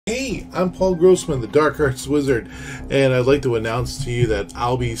Hey, I'm Paul Grossman, the Dark Arts Wizard, and I'd like to announce to you that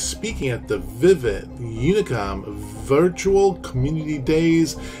I'll be speaking at the Vivid Unicom Virtual Community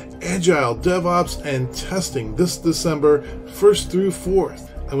Days, Agile DevOps, and Testing this December 1st through 4th.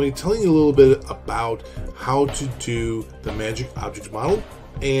 I'm going to be telling you a little bit about how to do the magic object model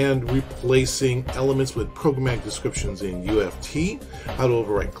and replacing elements with programmatic descriptions in UFT, how to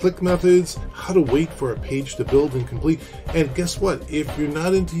override click methods, how to wait for a page to build and complete. And guess what? If you're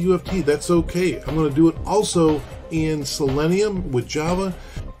not into UFT, that's okay. I'm going to do it also in Selenium with Java,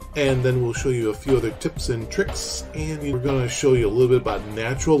 and then we'll show you a few other tips and tricks, and we're going to show you a little bit about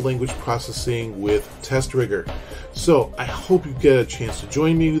natural language processing with Test Rigger. So I hope you get a chance to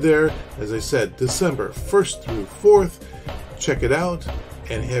join me there. As I said, December 1st through 4th. Check it out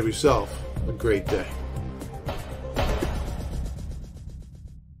and have yourself a great day.